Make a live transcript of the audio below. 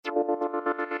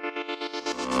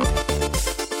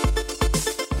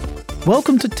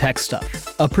Welcome to Tech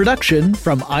Stuff, a production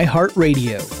from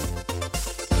iHeartRadio.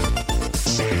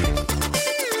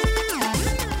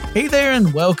 Hey there,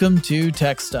 and welcome to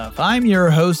Tech Stuff. I'm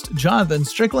your host, Jonathan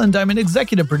Strickland. I'm an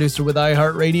executive producer with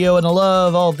iHeartRadio, and I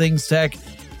love all things tech.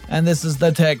 And this is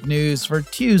the tech news for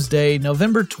Tuesday,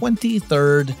 November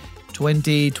 23rd,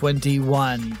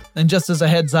 2021. And just as a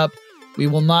heads up, we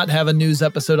will not have a news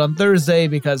episode on Thursday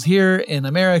because here in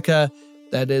America,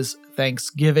 that is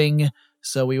Thanksgiving.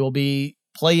 So we will be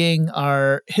playing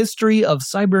our History of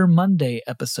Cyber Monday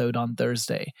episode on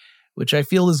Thursday, which I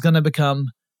feel is going to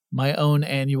become my own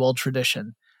annual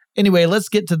tradition. Anyway, let's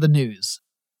get to the news.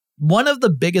 One of the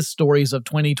biggest stories of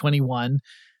 2021,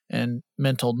 and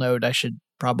mental note, I should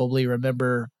probably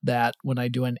remember that when I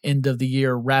do an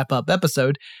end-of-the-year wrap-up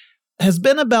episode, has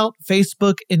been about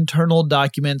Facebook internal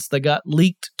documents that got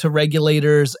leaked to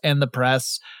regulators and the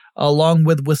press, along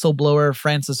with whistleblower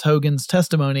Frances Hogan's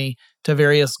testimony to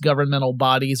various governmental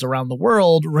bodies around the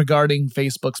world regarding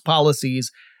Facebook's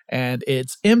policies and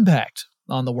its impact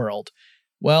on the world.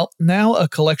 Well, now a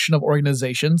collection of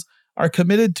organizations are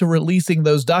committed to releasing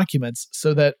those documents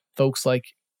so that folks like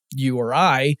you or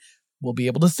I will be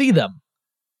able to see them.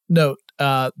 Note,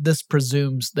 this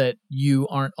presumes that you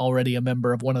aren't already a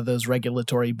member of one of those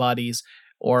regulatory bodies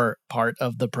or part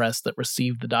of the press that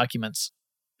received the documents.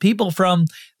 People from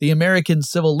the American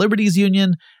Civil Liberties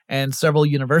Union and several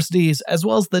universities, as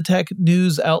well as the tech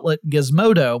news outlet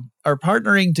Gizmodo, are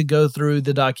partnering to go through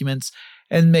the documents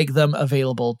and make them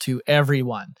available to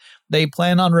everyone. They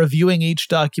plan on reviewing each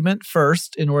document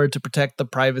first in order to protect the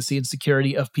privacy and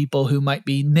security of people who might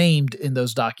be named in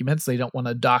those documents. They don't want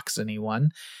to dox anyone.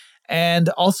 And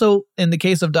also, in the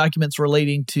case of documents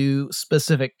relating to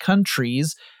specific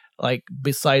countries, like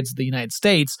besides the United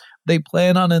States, they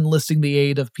plan on enlisting the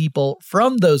aid of people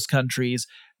from those countries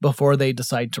before they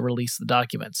decide to release the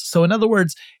documents. So in other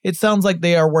words, it sounds like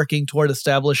they are working toward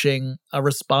establishing a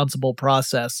responsible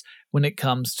process when it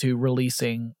comes to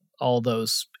releasing all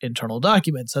those internal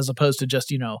documents, as opposed to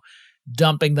just,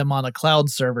 dumping them on a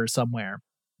cloud server somewhere.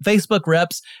 Facebook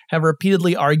reps have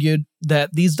repeatedly argued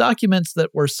that these documents that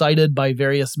were cited by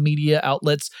various media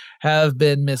outlets have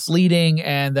been misleading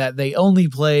and that they only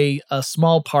play a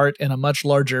small part in a much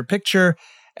larger picture.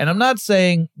 And I'm not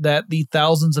saying that the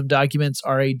thousands of documents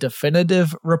are a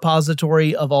definitive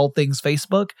repository of all things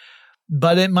Facebook,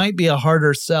 but it might be a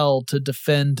harder sell to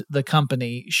defend the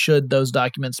company should those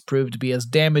documents prove to be as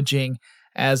damaging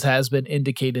as has been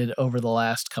indicated over the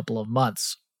last couple of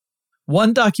months.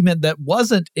 One document that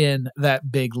wasn't in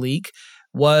that big leak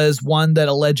was one that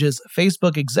alleges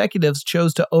Facebook executives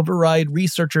chose to override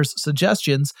researchers'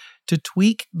 suggestions to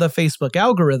tweak the Facebook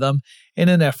algorithm in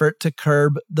an effort to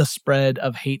curb the spread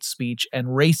of hate speech and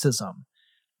racism.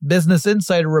 Business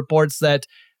Insider reports that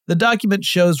the document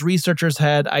shows researchers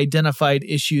had identified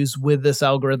issues with this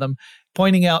algorithm,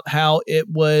 pointing out how it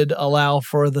would allow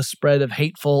for the spread of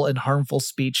hateful and harmful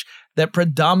speech that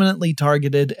predominantly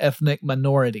targeted ethnic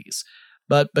minorities.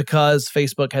 But because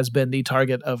Facebook has been the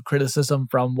target of criticism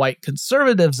from white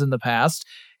conservatives in the past,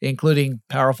 including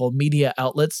powerful media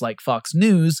outlets like Fox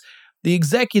News, the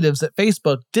executives at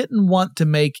Facebook didn't want to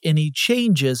make any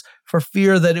changes for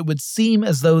fear that it would seem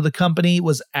as though the company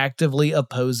was actively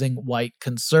opposing white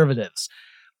conservatives.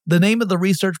 The name of the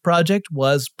research project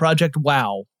was Project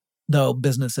Wow, though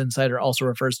Business Insider also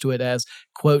refers to it as,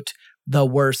 quote, the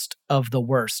worst of the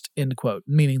worst, end quote,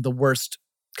 meaning the worst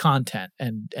content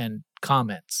and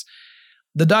comments.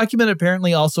 The document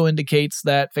apparently also indicates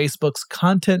that Facebook's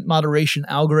content moderation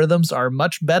algorithms are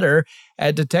much better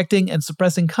at detecting and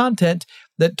suppressing content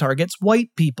that targets white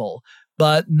people,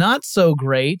 but not so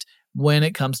great when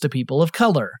it comes to people of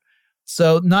color.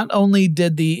 So not only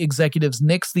did the executives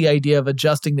nix the idea of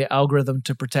adjusting the algorithm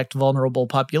to protect vulnerable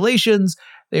populations,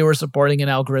 they were supporting an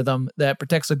algorithm that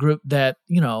protects a group that,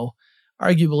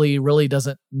 arguably really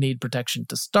doesn't need protection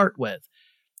to start with.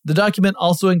 The document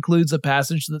also includes a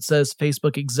passage that says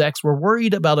Facebook execs were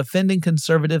worried about offending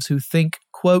conservatives who think,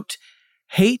 quote,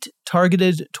 hate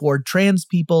targeted toward trans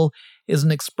people is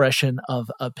an expression of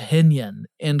opinion,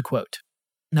 end quote.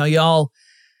 Now, y'all,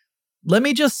 let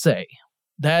me just say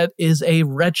that is a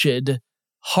wretched,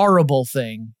 horrible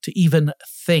thing to even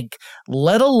think,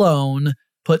 let alone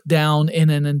put down in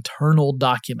an internal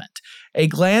document. A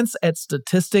glance at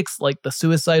statistics like the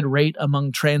suicide rate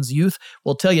among trans youth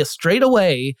will tell you straight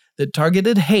away that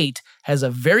targeted hate has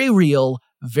a very real,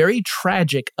 very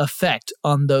tragic effect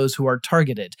on those who are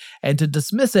targeted, and to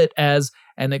dismiss it as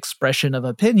an expression of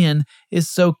opinion is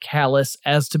so callous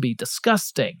as to be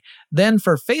disgusting. Then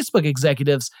for Facebook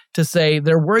executives to say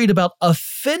they're worried about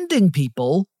offending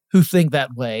people who think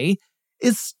that way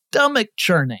is stomach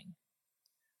churning.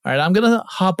 All right, I'm going to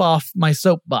hop off my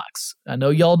soapbox. I know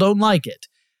y'all don't like it,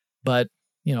 but,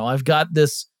 I've got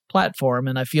this platform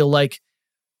and I feel like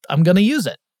I'm going to use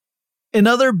it. In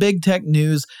other big tech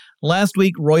news, last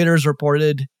week Reuters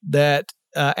reported that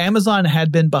Amazon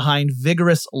had been behind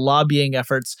vigorous lobbying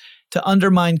efforts to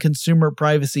undermine consumer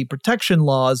privacy protection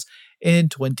laws in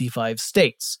 25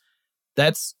 states.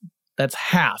 That's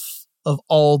half of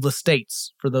all the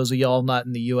states, for those of y'all not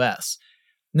in the U.S.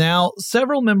 Now,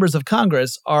 several members of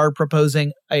Congress are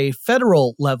proposing a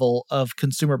federal level of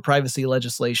consumer privacy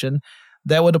legislation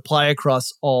that would apply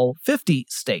across all 50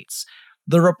 states.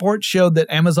 The report showed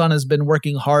that Amazon has been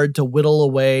working hard to whittle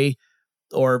away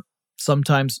or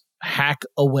sometimes hack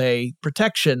away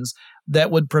protections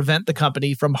that would prevent the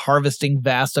company from harvesting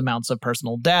vast amounts of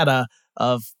personal data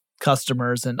of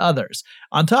customers and others.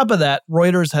 On top of that,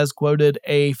 Reuters has quoted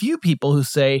a few people who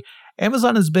say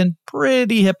Amazon has been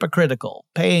pretty hypocritical,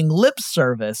 paying lip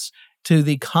service to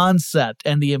the concept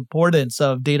and the importance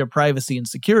of data privacy and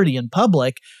security in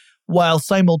public, while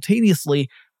simultaneously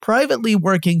privately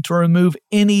working to remove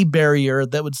any barrier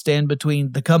that would stand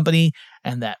between the company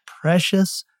and that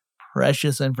precious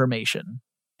information.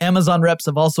 Amazon reps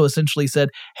have also essentially said,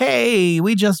 hey,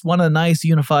 we just want a nice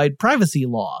unified privacy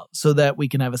law so that we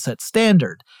can have a set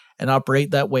standard and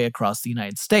operate that way across the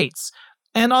United States.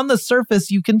 And on the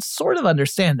surface, you can sort of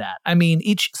understand that. I mean,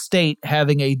 each state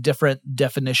having a different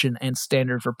definition and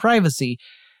standard for privacy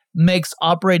makes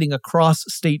operating across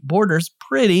state borders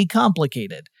pretty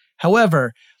complicated.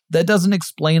 However, that doesn't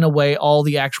explain away all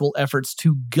the actual efforts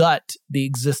to gut the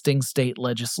existing state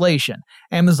legislation.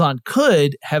 Amazon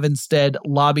could have instead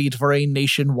lobbied for a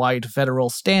nationwide federal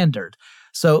standard.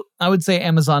 So I would say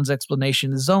Amazon's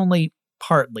explanation is only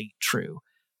partly true.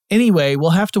 Anyway,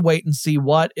 we'll have to wait and see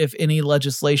what, if any,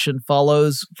 legislation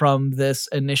follows from this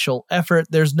initial effort.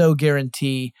 There's no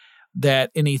guarantee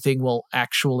that anything will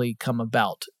actually come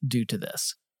about due to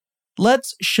this.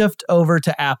 Let's shift over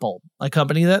to Apple, a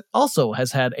company that also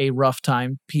has had a rough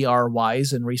time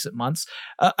PR-wise in recent months.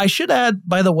 I should add,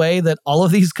 by the way, that all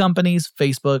of these companies,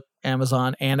 Facebook,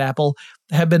 Amazon, and Apple,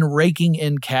 have been raking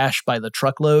in cash by the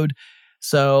truckload.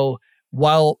 So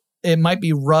while it might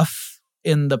be rough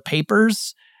in the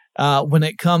papers, when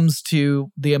it comes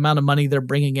to the amount of money they're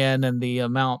bringing in and the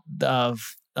amount of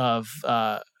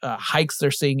hikes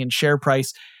they're seeing in share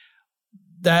price,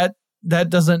 that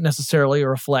doesn't necessarily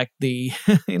reflect the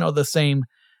the same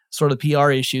sort of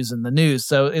PR issues in the news.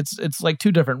 So it's like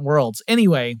two different worlds.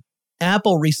 Anyway,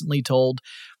 Apple recently told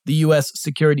the U.S.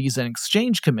 Securities and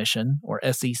Exchange Commission, or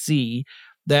SEC,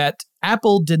 that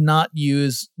Apple did not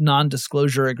use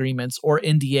non-disclosure agreements or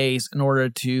NDAs in order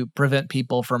to prevent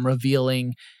people from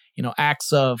revealing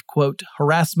acts of, quote,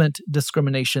 harassment,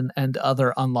 discrimination, and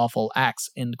other unlawful acts,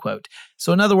 end quote.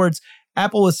 So in other words,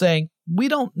 Apple was saying, we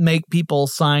don't make people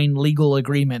sign legal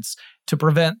agreements to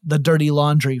prevent the dirty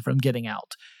laundry from getting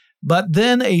out. But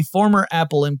then a former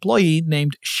Apple employee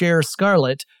named Cher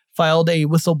Scarlett filed a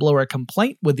whistleblower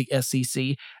complaint with the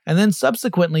SEC, and then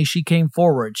subsequently she came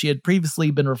forward. She had previously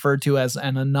been referred to as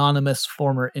an anonymous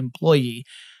former employee.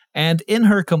 And in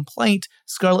her complaint,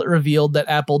 Scarlett revealed that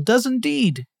Apple does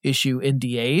indeed issue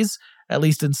NDAs, at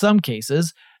least in some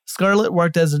cases. Scarlett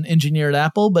worked as an engineer at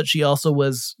Apple, but she also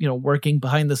was, working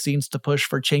behind the scenes to push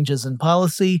for changes in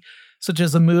policy, such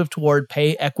as a move toward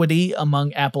pay equity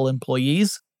among Apple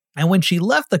employees. And when she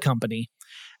left the company,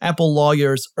 Apple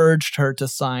lawyers urged her to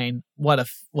sign what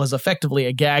was effectively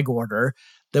a gag order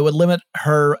that would limit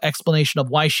her explanation of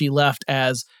why she left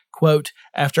as, quote,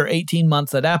 after 18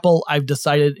 months at Apple, I've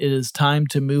decided it is time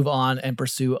to move on and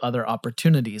pursue other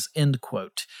opportunities, end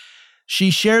quote.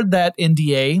 She shared that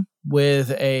NDA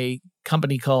with a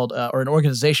company called, or an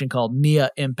organization called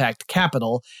Nia Impact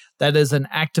Capital. That is an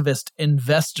activist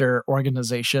investor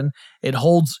organization. It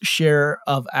holds share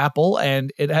of Apple,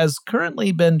 and it has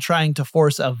currently been trying to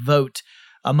force a vote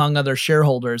among other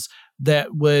shareholders that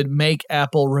would make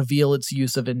Apple reveal its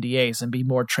use of NDAs and be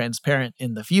more transparent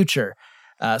in the future.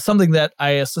 Something that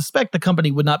I suspect the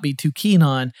company would not be too keen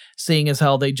on, seeing as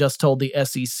how they just told the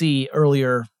SEC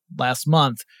earlier last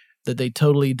month that they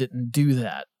totally didn't do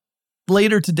that.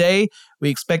 Later today, we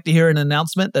expect to hear an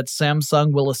announcement that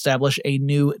Samsung will establish a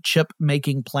new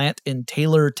chip-making plant in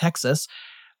Taylor, Texas.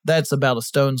 That's about a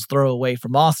stone's throw away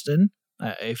from Austin,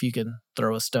 if you can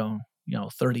throw a stone,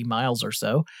 30 miles or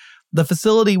so. The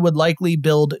facility would likely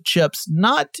build chips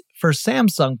not for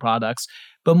Samsung products,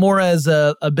 but more as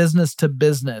a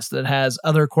business-to-business that has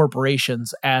other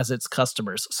corporations as its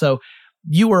customers. So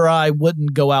you or I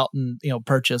wouldn't go out and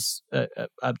purchase a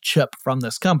chip from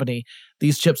this company.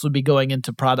 These chips would be going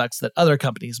into products that other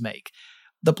companies make.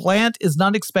 The plant is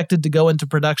not expected to go into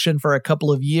production for a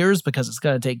couple of years because it's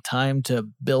going to take time to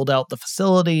build out the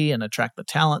facility and attract the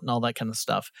talent and all that kind of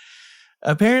stuff.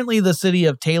 Apparently, the city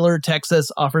of Taylor, Texas,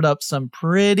 offered up some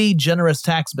pretty generous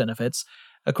tax benefits.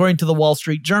 According to the Wall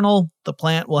Street Journal, the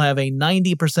plant will have a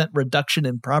 90% reduction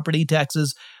in property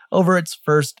taxes over its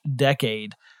first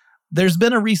decade. There's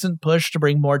been a recent push to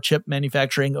bring more chip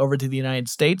manufacturing over to the United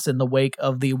States in the wake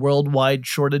of the worldwide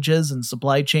shortages and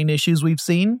supply chain issues we've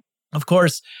seen. Of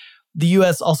course, the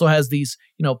U.S. also has these,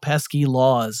 pesky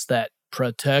laws that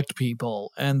protect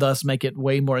people and thus make it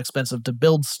way more expensive to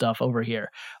build stuff over here.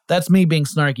 That's me being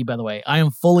snarky, by the way. I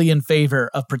am fully in favor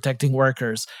of protecting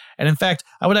workers. And in fact,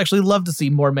 I would actually love to see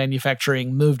more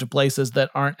manufacturing move to places that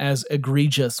aren't as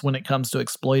egregious when it comes to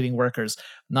exploiting workers.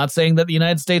 Not saying that the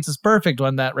United States is perfect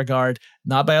in that regard,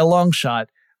 not by a long shot,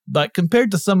 but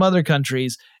compared to some other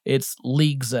countries, it's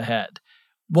leagues ahead.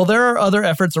 Well, there are other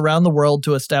efforts around the world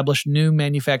to establish new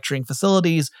manufacturing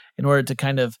facilities in order to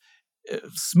kind of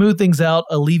smooth things out,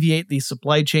 alleviate these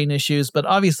supply chain issues, but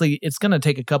obviously it's going to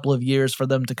take a couple of years for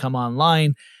them to come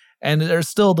online, and there's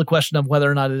still the question of whether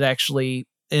or not it actually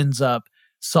ends up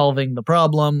solving the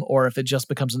problem or if it just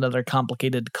becomes another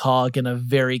complicated cog in a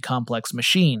very complex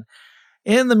machine.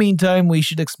 In the meantime, we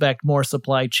should expect more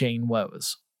supply chain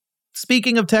woes.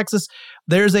 Speaking of Texas,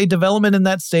 there's a development in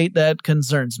that state that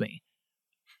concerns me.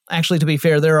 Actually, to be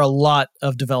fair, there are a lot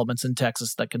of developments in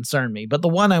Texas that concern me, but the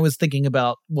one I was thinking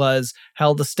about was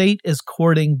how the state is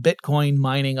courting Bitcoin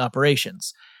mining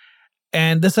operations.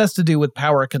 And this has to do with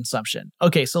power consumption.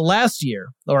 Okay, so last year,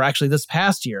 or actually this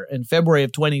past year, in February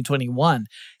of 2021,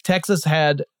 Texas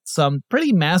had some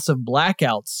pretty massive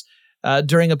blackouts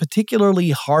during a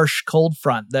particularly harsh cold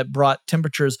front that brought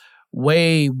temperatures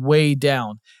way, way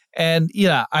down. And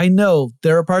yeah, I know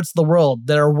there are parts of the world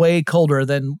that are way colder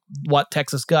than what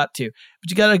Texas got to. But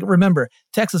you got to remember,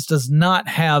 Texas does not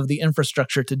have the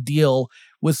infrastructure to deal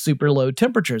with super low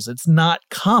temperatures. It's not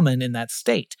common in that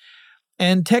state.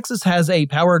 And Texas has a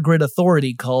power grid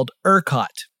authority called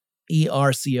ERCOT,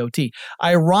 E-R-C-O-T.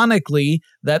 Ironically,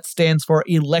 that stands for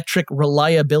Electric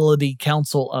Reliability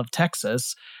Council of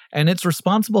Texas, and it's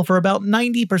responsible for about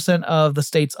 90% of the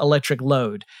state's electric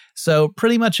load. So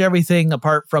pretty much everything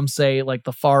apart from, say, like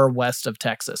the far west of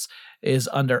Texas is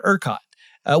under ERCOT.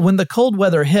 When the cold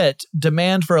weather hit,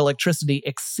 demand for electricity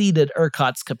exceeded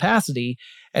ERCOT's capacity,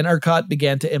 and ERCOT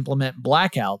began to implement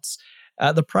blackouts.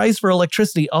 The price for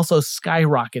electricity also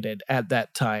skyrocketed at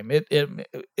that time.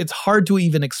 It's hard to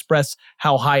even express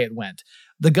how high it went.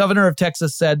 The governor of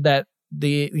Texas said that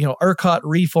the ERCOT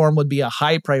reform would be a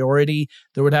high priority.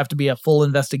 There would have to be a full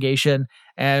investigation,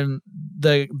 and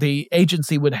the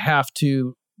agency would have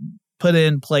to put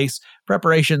in place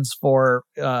preparations for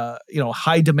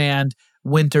high demand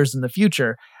winters in the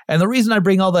future. And the reason I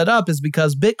bring all that up is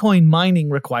because Bitcoin mining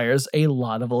requires a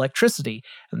lot of electricity,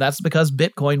 and that's because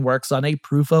Bitcoin works on a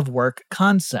proof of work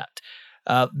concept.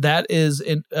 That is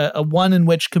a one in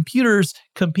which computers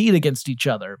compete against each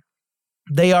other.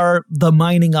 They are the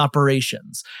mining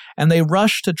operations, and they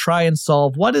rush to try and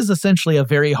solve what is essentially a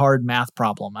very hard math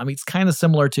problem. I mean, it's kind of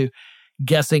similar to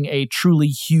guessing a truly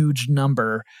huge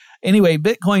number. Anyway,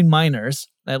 Bitcoin miners,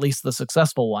 at least the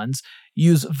successful ones,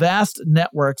 use vast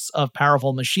networks of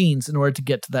powerful machines in order to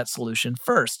get to that solution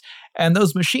first. And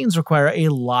those machines require a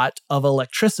lot of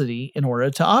electricity in order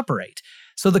to operate.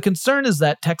 So the concern is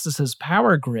that Texas's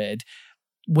power grid,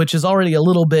 which is already a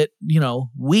little bit,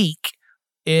 weak,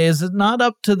 is not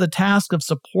up to the task of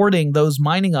supporting those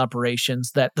mining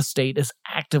operations that the state is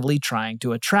actively trying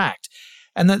to attract,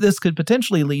 and that this could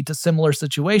potentially lead to similar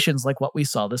situations like what we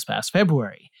saw this past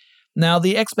February. Now,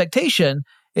 the expectation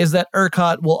is that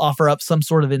ERCOT will offer up some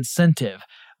sort of incentive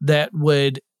that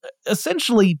would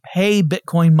essentially pay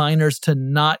Bitcoin miners to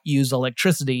not use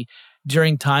electricity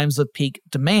during times of peak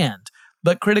demand.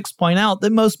 But critics point out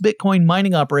that most Bitcoin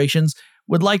mining operations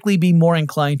would likely be more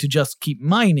inclined to just keep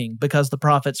mining because the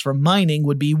profits from mining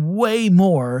would be way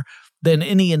more than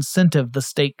any incentive the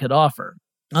state could offer.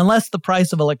 Unless the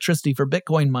price of electricity for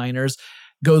Bitcoin miners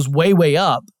goes way, way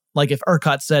up, like if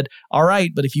ERCOT said, all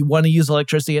right, but if you want to use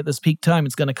electricity at this peak time,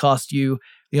 it's going to cost you,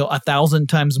 1,000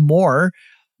 times more,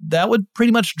 that would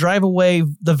pretty much drive away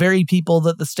the very people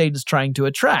that the state is trying to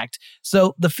attract.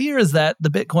 So the fear is that the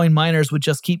Bitcoin miners would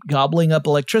just keep gobbling up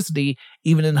electricity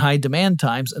even in high demand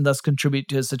times and thus contribute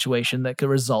to a situation that could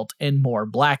result in more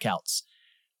blackouts.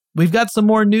 We've got some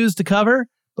more news to cover,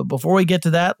 but before we get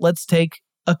to that, let's take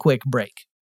a quick break.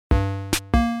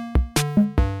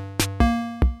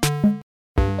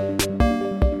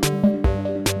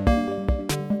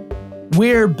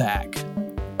 We're back.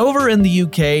 Over in the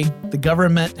UK, the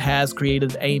government has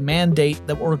created a mandate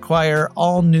that will require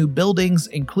all new buildings,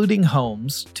 including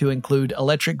homes, to include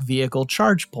electric vehicle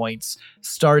charge points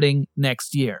starting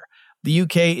next year. The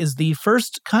UK is the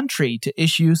first country to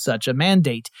issue such a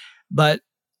mandate, but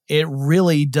it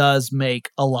really does make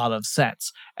a lot of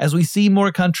sense. As we see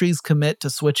more countries commit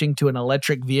to switching to an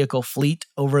electric vehicle fleet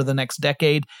over the next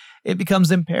decade, it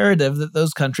becomes imperative that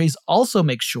those countries also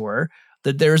make sure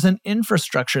that there's an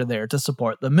infrastructure there to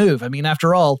support the move. I mean,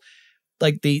 after all,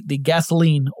 like the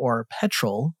gasoline or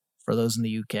petrol, for those in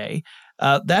the UK,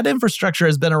 that infrastructure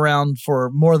has been around for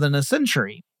more than a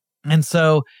century. And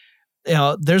so,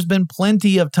 there's been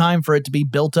plenty of time for it to be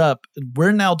built up.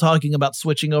 We're now talking about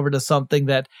switching over to something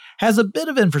that has a bit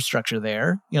of infrastructure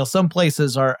there. Some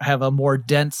places have a more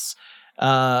dense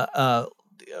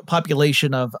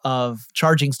population of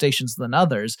charging stations than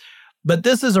others. But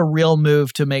this is a real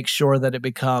move to make sure that it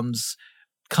becomes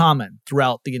common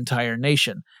throughout the entire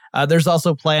nation. There's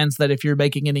also plans that if you're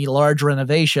making any large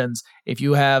renovations, if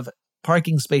you have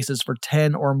parking spaces for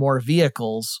 10 or more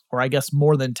vehicles, or I guess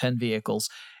more than 10 vehicles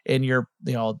in your,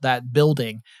 that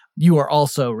building, you are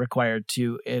also required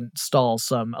to install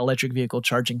some electric vehicle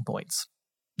charging points.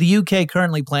 The UK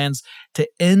currently plans to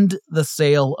end the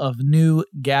sale of new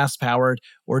gas-powered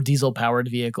or diesel-powered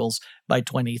vehicles by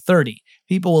 2030.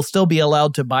 People will still be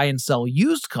allowed to buy and sell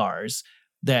used cars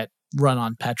that run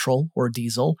on petrol or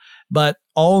diesel, but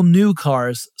all new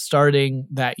cars starting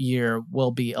that year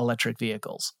will be electric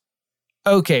vehicles.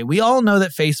 Okay, we all know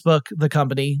that Facebook, the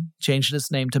company, changed its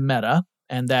name to Meta,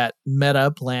 and that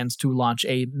Meta plans to launch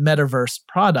a metaverse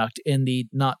product in the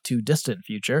not-too-distant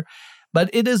future. But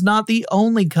it is not the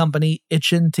only company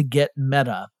itching to get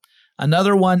Meta.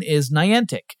 Another one is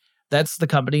Niantic. That's the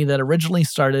company that originally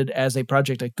started as a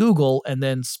project at Google and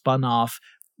then spun off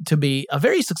to be a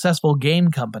very successful game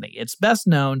company. It's best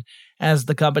known as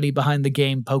the company behind the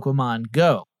game Pokemon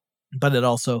Go, but it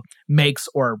also makes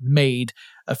or made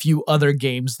a few other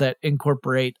games that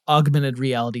incorporate augmented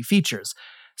reality features.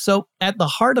 So at the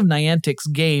heart of Niantic's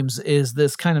games is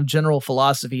this kind of general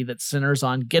philosophy that centers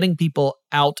on getting people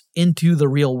out into the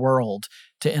real world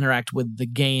to interact with the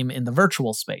game in the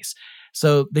virtual space.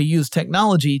 So they use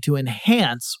technology to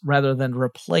enhance rather than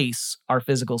replace our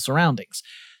physical surroundings.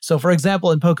 So for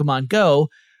example, in Pokemon Go,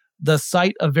 the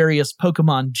sight of various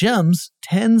Pokemon gems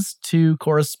tends to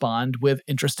correspond with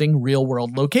interesting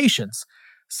real-world locations.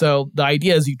 So the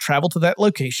idea is you travel to that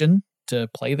location to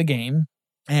play the game,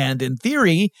 and in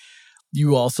theory,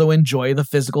 you also enjoy the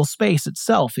physical space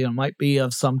itself. It might be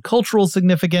of some cultural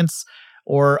significance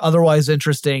or otherwise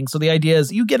interesting. So the idea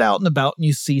is you get out and about and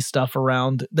you see stuff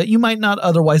around that you might not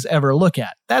otherwise ever look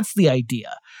at. That's the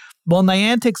idea. Well,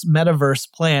 Niantic's metaverse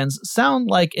plans sound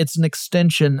like it's an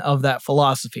extension of that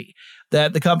philosophy,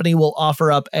 that the company will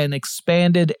offer up an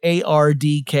expanded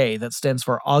ARDK, that stands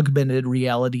for Augmented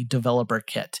Reality Developer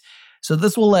Kit. So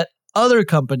this will let other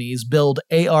companies build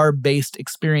AR-based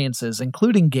experiences,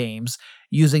 including games,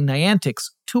 using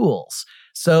Niantic's tools.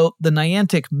 So the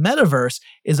Niantic metaverse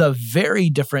is a very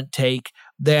different take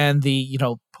than the,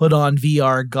 put on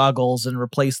VR goggles and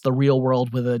replace the real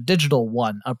world with a digital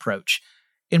one approach.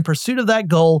 In pursuit of that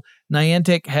goal,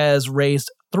 Niantic has raised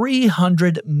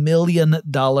 $300 million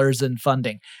in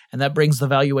funding, and that brings the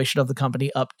valuation of the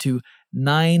company up to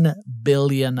 $9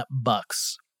 billion.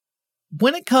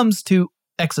 When it comes to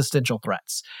existential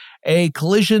threats, a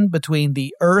collision between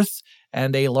the Earth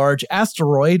and a large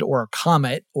asteroid or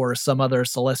comet or some other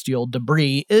celestial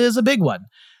debris is a big one.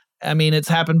 I mean, it's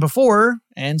happened before,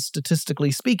 and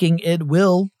statistically speaking, it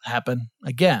will happen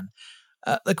again.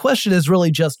 The question is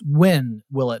really just when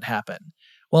will it happen?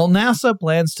 Well, NASA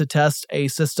plans to test a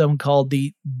system called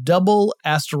the Double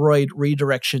Asteroid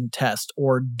Redirection Test,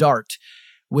 or DART,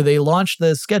 with a launch that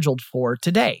is scheduled for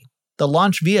today. The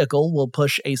launch vehicle will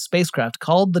push a spacecraft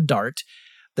called the DART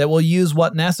that will use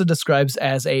what NASA describes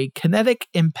as a kinetic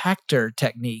impactor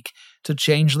technique to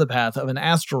change the path of an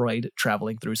asteroid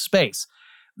traveling through space.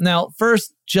 Now,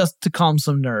 first, just to calm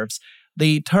some nerves,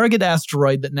 the target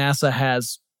asteroid that NASA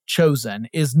has chosen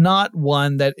is not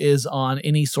one that is on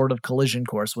any sort of collision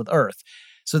course with Earth.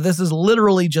 So this is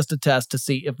literally just a test to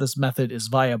see if this method is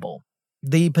viable.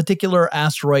 The particular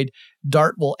asteroid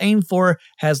DART will aim for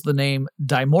has the name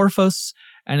Dimorphos,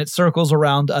 and it circles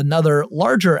around another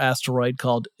larger asteroid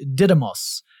called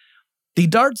Didymos. The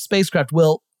DART spacecraft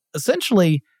will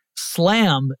essentially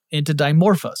slam into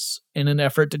Dimorphos in an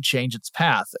effort to change its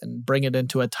path and bring it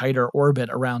into a tighter orbit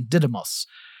around Didymos.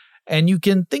 And you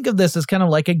can think of this as kind of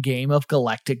like a game of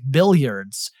galactic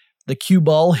billiards. The cue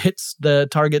ball hits the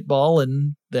target ball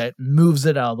and that moves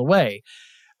it out of the way.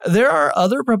 There are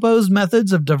other proposed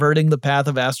methods of diverting the path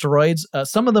of asteroids.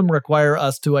 Some of them require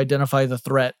us to identify the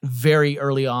threat very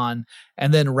early on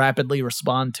and then rapidly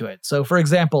respond to it. So, for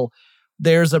example,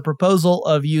 there's a proposal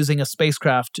of using a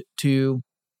spacecraft to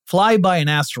fly by an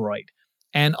asteroid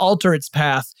and alter its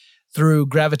path through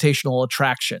gravitational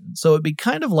attraction. So it'd be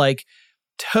kind of like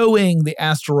towing the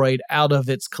asteroid out of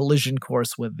its collision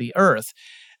course with the Earth.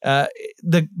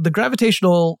 The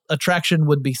gravitational attraction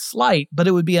would be slight, but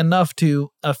it would be enough to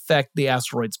affect the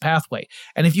asteroid's pathway.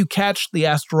 And if you catch the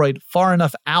asteroid far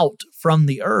enough out from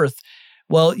the Earth,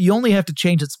 well, you only have to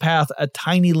change its path a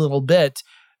tiny little bit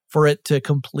for it to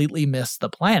completely miss the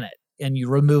planet, and you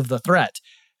remove the threat.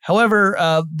 However,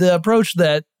 the approach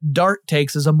that DART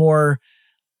takes is a more,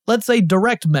 let's say,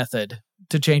 direct method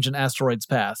to change an asteroid's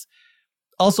path.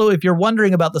 Also, if you're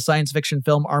wondering about the science fiction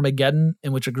film Armageddon,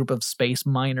 in which a group of space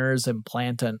miners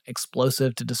implant an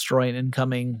explosive to destroy an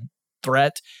incoming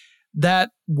threat,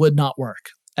 that would not work.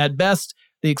 At best,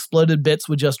 the exploded bits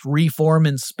would just reform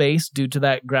in space due to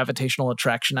that gravitational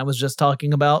attraction I was just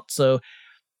talking about, so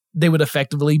they would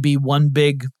effectively be one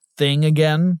big thing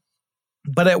again.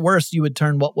 But at worst, you would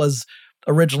turn what was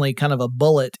originally kind of a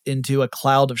bullet into a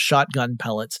cloud of shotgun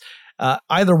pellets.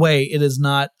 Either way, it is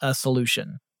not a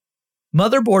solution.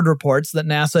 Motherboard reports that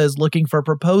NASA is looking for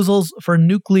proposals for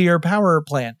nuclear power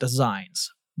plant designs.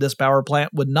 This power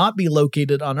plant would not be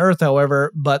located on Earth,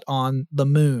 however, but on the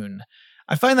moon.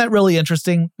 I find that really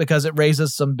interesting because it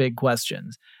raises some big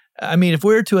questions. I mean, if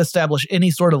we were to establish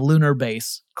any sort of lunar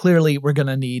base, clearly we're going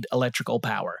to need electrical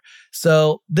power.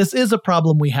 So this is a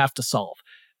problem we have to solve.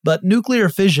 But nuclear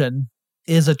fission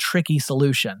is a tricky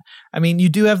solution. I mean, you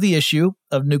do have the issue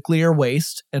of nuclear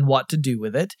waste and what to do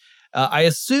with it. I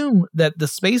assume that the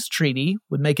space treaty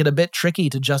would make it a bit tricky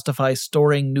to justify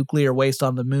storing nuclear waste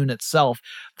on the moon itself.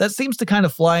 That seems to kind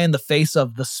of fly in the face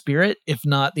of the spirit, if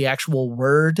not the actual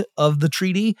word of the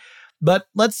treaty. But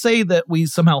let's say that we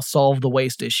somehow solve the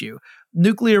waste issue.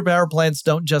 Nuclear power plants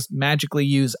don't just magically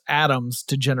use atoms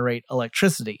to generate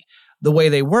electricity. The way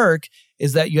they work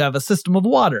is that you have a system of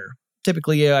water.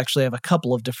 Typically, you actually have a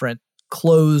couple of different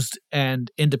closed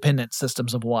and independent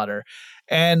systems of water.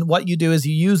 And what you do is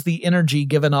you use the energy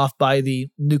given off by the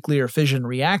nuclear fission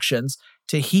reactions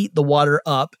to heat the water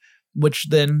up, which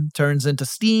then turns into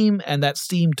steam, and that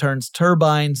steam turns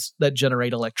turbines that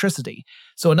generate electricity.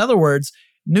 So in other words,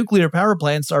 nuclear power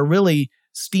plants are really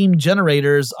steam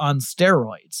generators on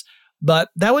steroids. But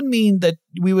that would mean that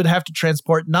we would have to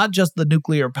transport not just the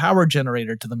nuclear power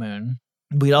generator to the moon,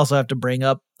 we'd also have to bring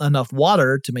up enough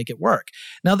water to make it work.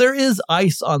 Now, there is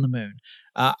ice on the moon.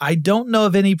 I don't know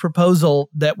of any proposal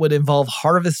that would involve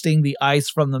harvesting the ice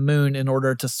from the moon in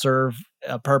order to serve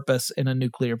a purpose in a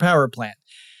nuclear power plant.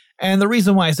 And the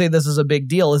reason why I say this is a big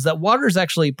deal is that water is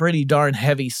actually pretty darn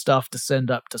heavy stuff to send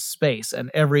up to space,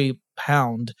 and every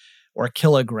pound or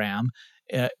kilogram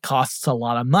costs a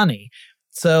lot of money.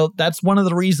 So that's one of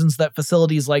the reasons that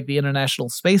facilities like the International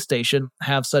Space Station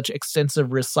have such extensive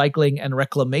recycling and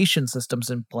reclamation systems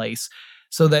in place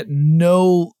so that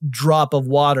no drop of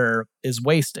water is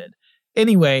wasted.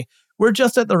 Anyway, we're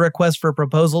just at the request for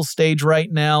proposal stage right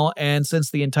now, and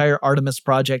since the entire Artemis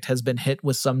project has been hit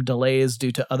with some delays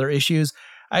due to other issues,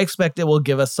 I expect it will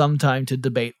give us some time to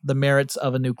debate the merits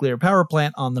of a nuclear power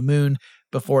plant on the moon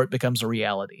before it becomes a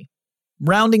reality.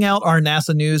 Rounding out our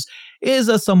NASA news is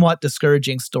a somewhat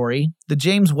discouraging story. The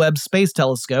James Webb Space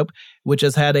Telescope, which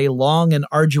has had a long and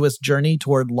arduous journey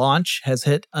toward launch, has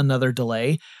hit another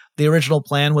delay. The original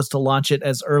plan was to launch it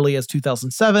as early as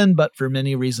 2007, but for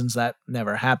many reasons that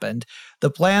never happened. The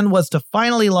plan was to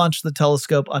finally launch the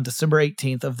telescope on December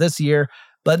 18th of this year,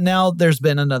 but now there's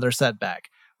been another setback.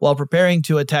 While preparing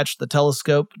to attach the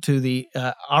telescope to the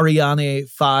Ariane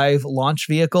 5 launch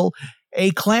vehicle,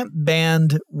 a clamp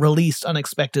band released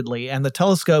unexpectedly, and the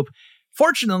telescope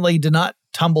fortunately did not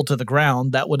tumble to the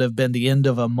ground. That would have been the end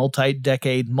of a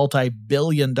multi-decade,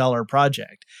 multi-billion-dollar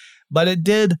project. But it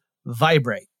did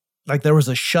vibrate, like there was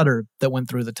a shudder that went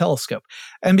through the telescope.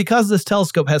 And because this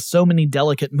telescope has so many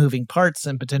delicate moving parts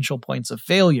and potential points of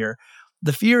failure,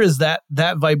 the fear is that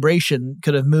that vibration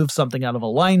could have moved something out of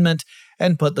alignment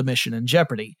and put the mission in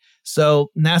jeopardy. So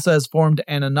NASA has formed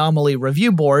an anomaly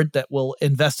review board that will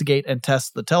investigate and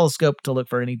test the telescope to look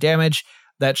for any damage.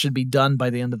 That should be done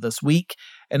by the end of this week.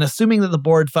 And assuming that the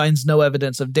board finds no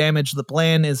evidence of damage, the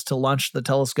plan is to launch the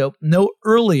telescope no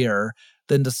earlier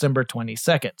than December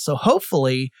 22nd. So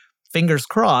hopefully, fingers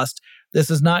crossed, this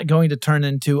is not going to turn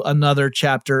into another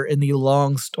chapter in the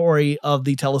long story of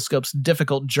the telescope's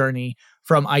difficult journey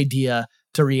from idea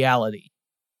to reality.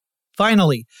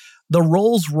 Finally, the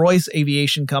Rolls-Royce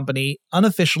Aviation Company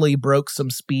unofficially broke some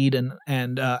speed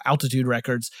and altitude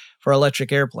records for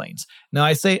electric airplanes. Now,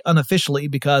 I say unofficially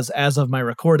because as of my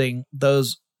recording,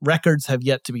 those records have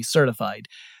yet to be certified.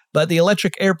 But the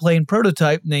electric airplane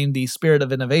prototype named the Spirit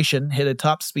of Innovation hit a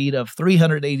top speed of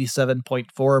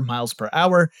 387.4 miles per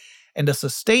hour and a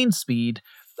sustained speed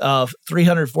of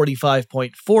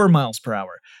 345.4 miles per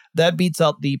hour. That beats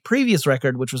out the previous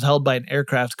record, which was held by an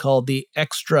aircraft called the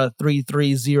Extra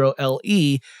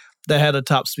 330LE that had a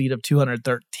top speed of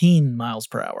 213 miles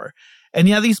per hour. And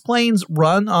yeah, these planes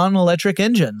run on electric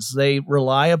engines. They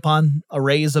rely upon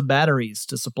arrays of batteries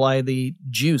to supply the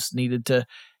juice needed to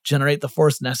generate the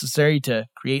force necessary to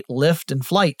create lift and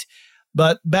flight.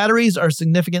 But batteries are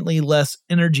significantly less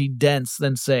energy dense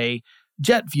than, say,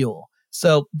 jet fuel.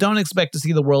 So don't expect to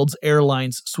see the world's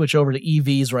airlines switch over to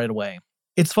EVs right away.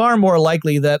 It's far more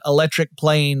likely that electric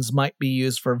planes might be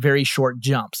used for very short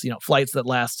jumps, flights that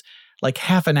last like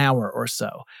half an hour or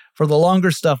so. For the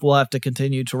longer stuff, we'll have to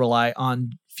continue to rely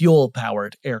on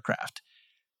fuel-powered aircraft.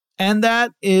 And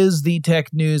that is the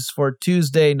tech news for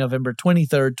Tuesday, November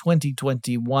 23rd,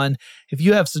 2021. If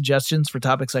you have suggestions for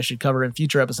topics I should cover in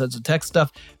future episodes of Tech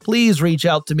Stuff, please reach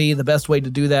out to me. The best way to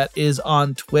do that is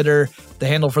on Twitter. The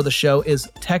handle for the show is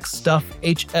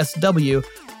TechStuffHSW,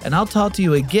 and I'll talk to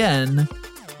you again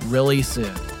really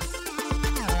soon.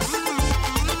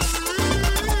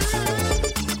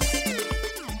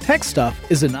 Tech Stuff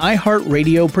is an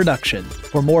iHeartRadio production.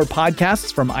 For more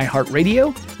podcasts from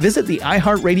iHeartRadio, visit the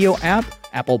iHeartRadio app,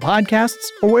 Apple Podcasts,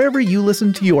 or wherever you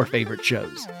listen to your favorite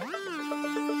shows.